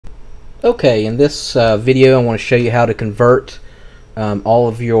Okay, in this video I want to show you how to convert all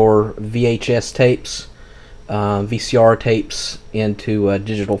of your VHS tapes, VCR tapes into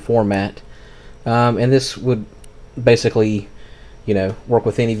digital format. And this would basically, work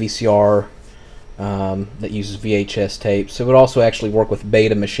with any VCR that uses VHS tapes. It would also actually work with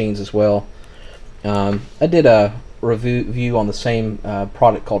beta machines as well. I did a review on the same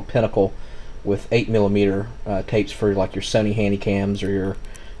product called Pinnacle with 8mm tapes for like your Sony Handycams or your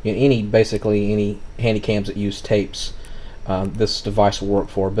basically any Handycams that use tapes. This device will work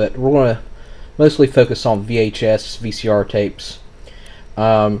for, but we're going to mostly focus on VHS VCR tapes.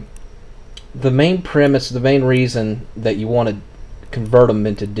 The main premise, the main reason that you want to convert them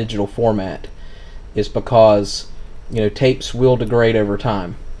into digital format is because tapes will degrade over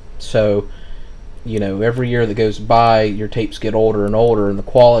time. So every year that goes by, your tapes get older and older, and the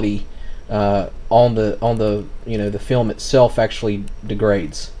quality on the film itself actually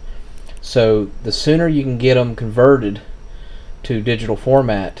degrades. So the sooner you can get them converted to digital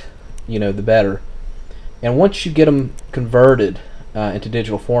format, the better. And once you get them converted into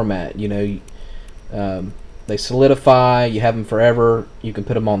digital format, they solidify. You have them forever. You can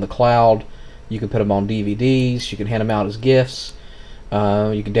put them on the cloud. You can put them on DVDs. You can hand them out as gifts.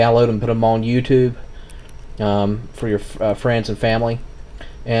 You can download them, put them on YouTube for your friends and family.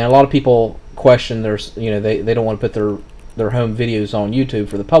 And a lot of people question they don't want to put their home videos on YouTube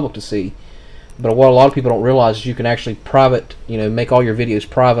for the public to see. But what a lot of people don't realize is you can actually make all your videos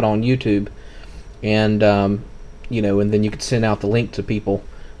private on YouTube, and and then you can send out the link to people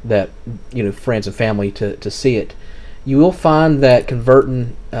that friends and family to see it. You will find that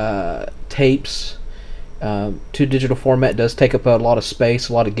converting tapes to digital format does take up a lot of space,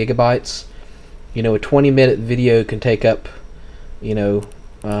 a lot of gigabytes. A 20-minute video can take up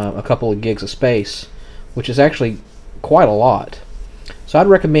a couple of gigs of space, which is actually quite a lot. So I'd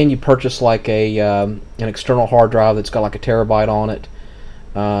recommend you purchase like an external hard drive that's got like a terabyte on it,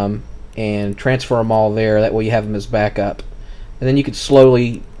 and transfer them all there. That way you have them as backup, and then you could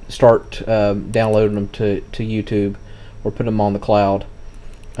slowly start downloading them to YouTube or put them on the cloud.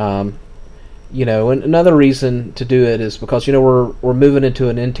 And another reason to do it is because we're moving into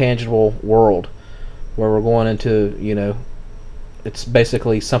an intangible world where we're going into it's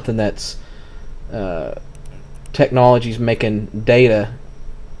basically something that's technology's making data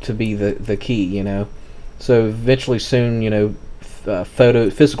to be the key. So eventually soon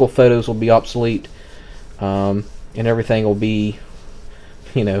physical photos will be obsolete, and everything will be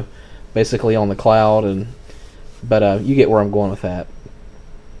basically on the cloud. But you get where I'm going with that.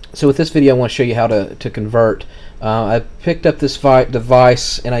 So with this video I want to show you how to convert. I picked up this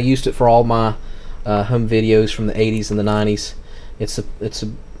device and I used it for all my home videos from the 80s and the 90s. It's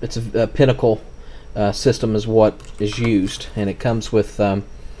a Pinnacle system is what is used, and it comes with the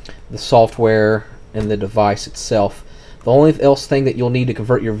software and the device itself. The only else thing that you'll need to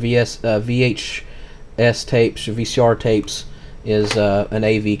convert your VHS tapes, your VCR tapes, is an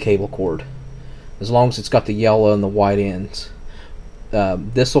AV cable cord, as long as it's got the yellow and the white ends.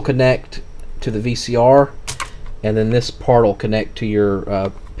 This will connect to the VCR, and then this part will connect to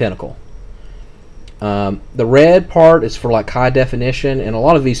your Pinnacle. The red part is for like high definition, and a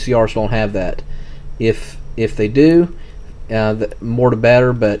lot of VCRs don't have that. If they do, the more the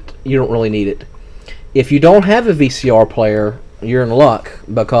better, but you don't really need it. If you don't have a VCR player, you're in luck,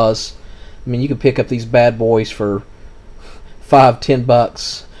 because you can pick up these bad boys for $5-10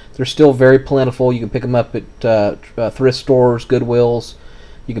 bucks. They're still very plentiful. You can pick them up at thrift stores, Goodwills.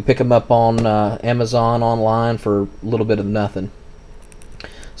 You can pick them up on Amazon online for a little bit of nothing.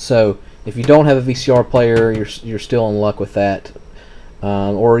 So if you don't have a VCR player, you're still in luck with that,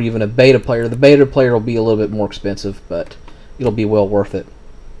 or even a beta player. The beta player will be a little bit more expensive, but it'll be well worth it.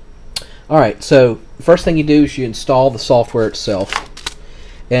 Alright, so the first thing you do is you install the software itself,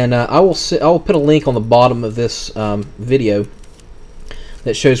 and I will put a link on the bottom of this video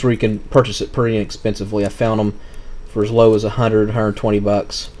that shows where you can purchase it pretty inexpensively. I found them for as low as $100-120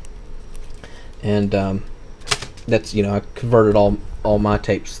 bucks, and that's I converted all my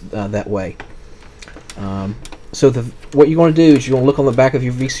tapes that way. So what you're going to do is you're going to look on the back of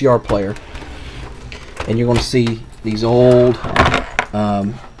your VCR player, and you're going to see these old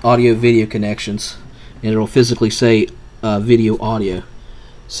audio video connections, and it'll physically say video audio.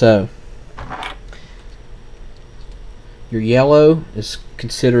 So your yellow is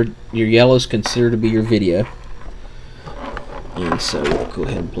considered to be your video, and so we'll go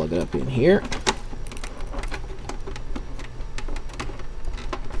ahead and plug it up in here.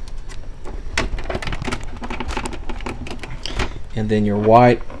 And then your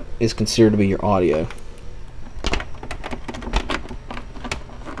white is considered to be your audio.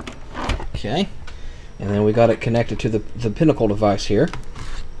 Okay, and then we got it connected to the Pinnacle device here.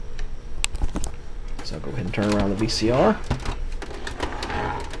 So I'll go ahead and turn around the VCR.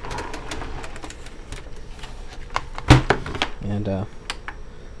 And I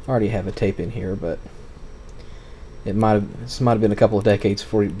already have a tape in here, but this might have been a couple of decades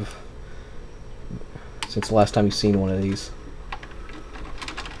since the last time you've seen one of these.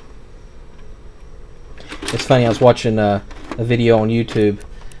 It's funny, I was watching a video on YouTube,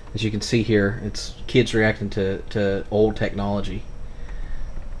 as you can see here. It's kids reacting to old technology.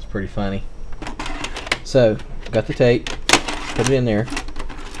 It's pretty funny. So, got the tape, put it in there.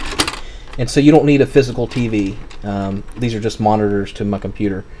 And so you don't need a physical TV. These are just monitors to my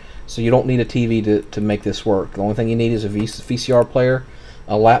computer. So you don't need a TV to make this work. The only thing you need is a VCR player,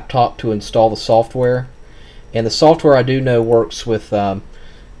 a laptop to install the software. And the software I do know works with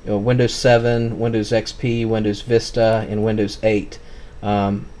Windows 7, Windows XP, Windows Vista, and Windows 8.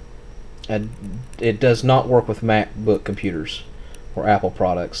 It does not work with MacBook computers or Apple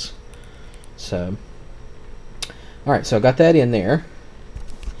products. So, alright, so I got that in there.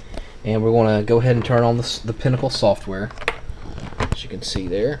 And we're going to go ahead and turn on the Pinnacle software, as you can see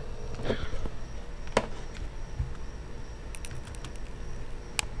there.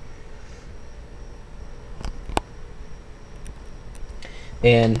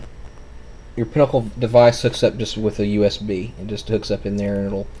 And your Pinnacle device hooks up just with a USB. It just hooks up in there,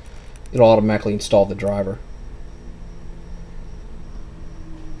 and it'll automatically install the driver.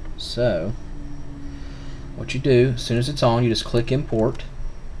 So, what you do, as soon as it's on, you just click import.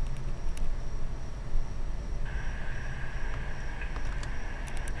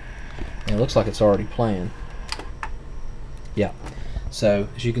 And it looks like it's already playing. Yeah. So,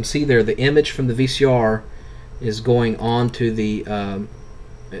 as you can see there, the image from the VCR is going on to the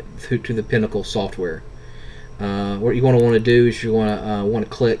Pinnacle software. What you're going to want to do is you want to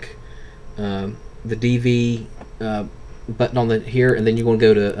click the DV button on here, and then you're going to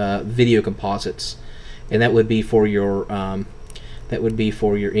go to video composites, and that would be for your any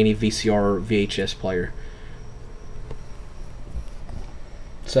VCR VHS player.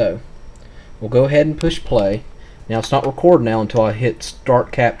 So we'll go ahead and push play. Now it's not recording now until I hit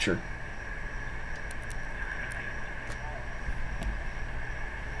start capture.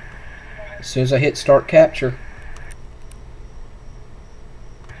 As soon as I hit start capture,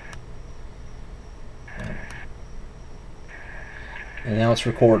 and now it's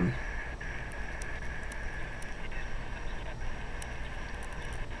recording.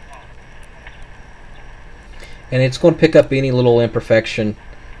 And it's going to pick up any little imperfection,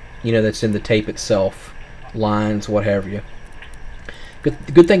 you know, that's in the tape itself, lines, what have you. The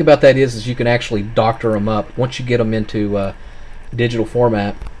good thing about that is you can actually doctor them up once you get them into digital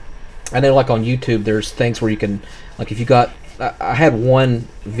format. I know, like on YouTube, there's things where you can, like if you got, I had one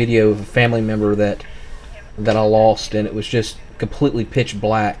video of a family member that I lost, and it was just completely pitch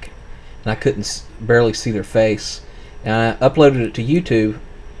black, and I couldn't barely see their face. And I uploaded it to YouTube.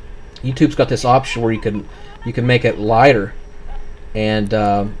 YouTube's got this option where you can make it lighter, and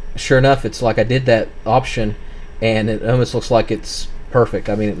sure enough, it's like I did that option, and it almost looks like it's perfect.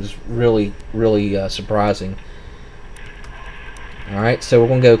 I mean, it was really surprising. Alright, so we're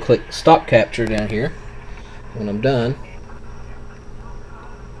going to go click stop capture down here when I'm done.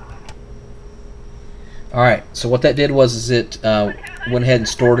 Alright, so what that did was it went ahead and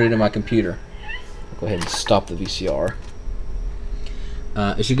stored it in my computer. I'll go ahead and stop the VCR.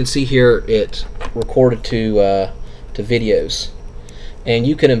 As you can see here, it recorded to videos, and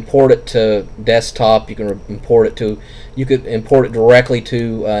you can import it to desktop. You can import it directly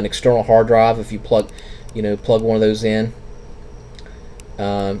to an external hard drive if you plug one of those in.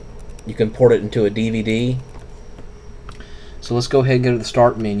 You can import it into a DVD. So let's go ahead and go to the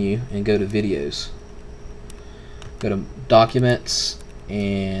start menu and go to videos. Go to documents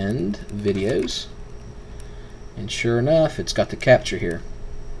and videos, and sure enough, it's got the capture here.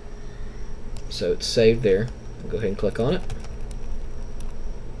 So it's saved there. I'll go ahead and click on it.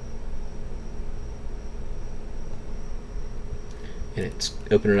 And it's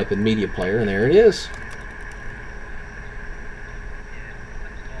opening up in media player, and there it is.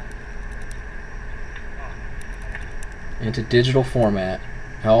 Into digital format.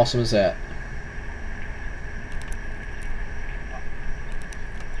 How awesome is that?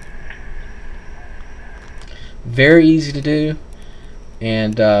 Very easy to do,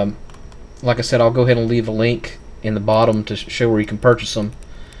 and like I said, I'll go ahead and leave a link in the bottom to show where you can purchase them,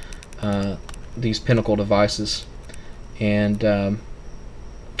 these Pinnacle devices, and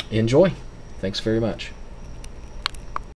enjoy. Thanks very much.